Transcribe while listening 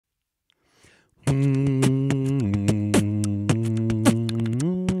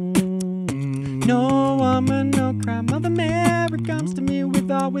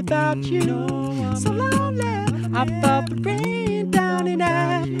far without you. So lonely, I felt the rain down in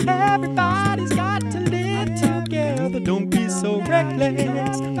air. Everybody's got to live together. Don't be so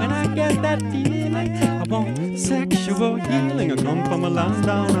reckless. When I get that feeling, I want sexual healing. I come from a land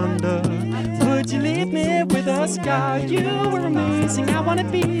down under. Would you leave me with a scar? You were amazing, I wanna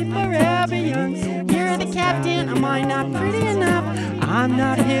be forever young. You're the captain, am I not pretty enough? I'm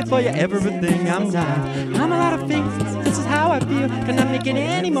not here for your everything, I'm not. I'm a lot of things, this is how I feel. Can I make it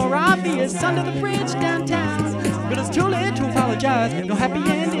any more obvious? Under the bridge downtown, but it's too late to apologize. No happy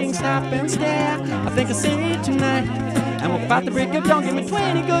ending, stop and stare. I think I'll see it tonight, and we'll fight the break of dawn. Give me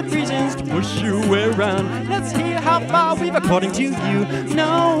 20 good reasons to push you around. Let's hear how far we've according to you.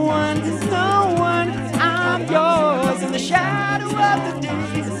 No one, I'm yours in the shadow of the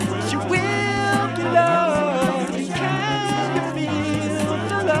day. You will get love. Can you feel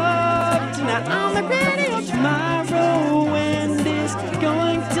the love tonight? On the radio tomorrow, when this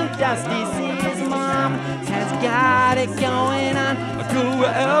going to Dusty sees mom has got it going on. I'll go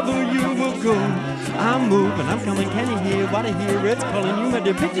wherever you will go. I'm moving, I'm coming, can you hear what I hear? It's calling you, my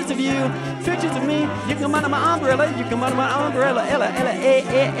dear. Pictures of you, pictures of me. You come under my umbrella, you come under my umbrella. Ella,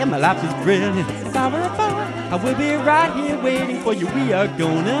 and my life is brilliant. If I were a boy, I would be right here waiting for you. We are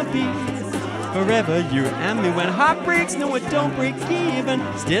gonna be forever, you and me. When heart breaks, no, it don't break even.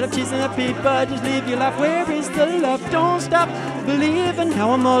 Instead of chasing the paper, just live your life. Where is the love? Don't stop believing.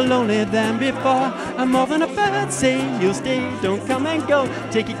 Now I'm more lonely than before. I'm more than a bird, say you'll stay. Don't come and go.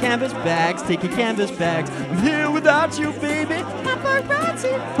 Take your canvas bags, take your canvas bags. I'm here without you, baby.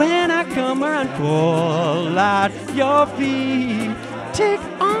 Paparazzi. When I come around, fall out your feet. Take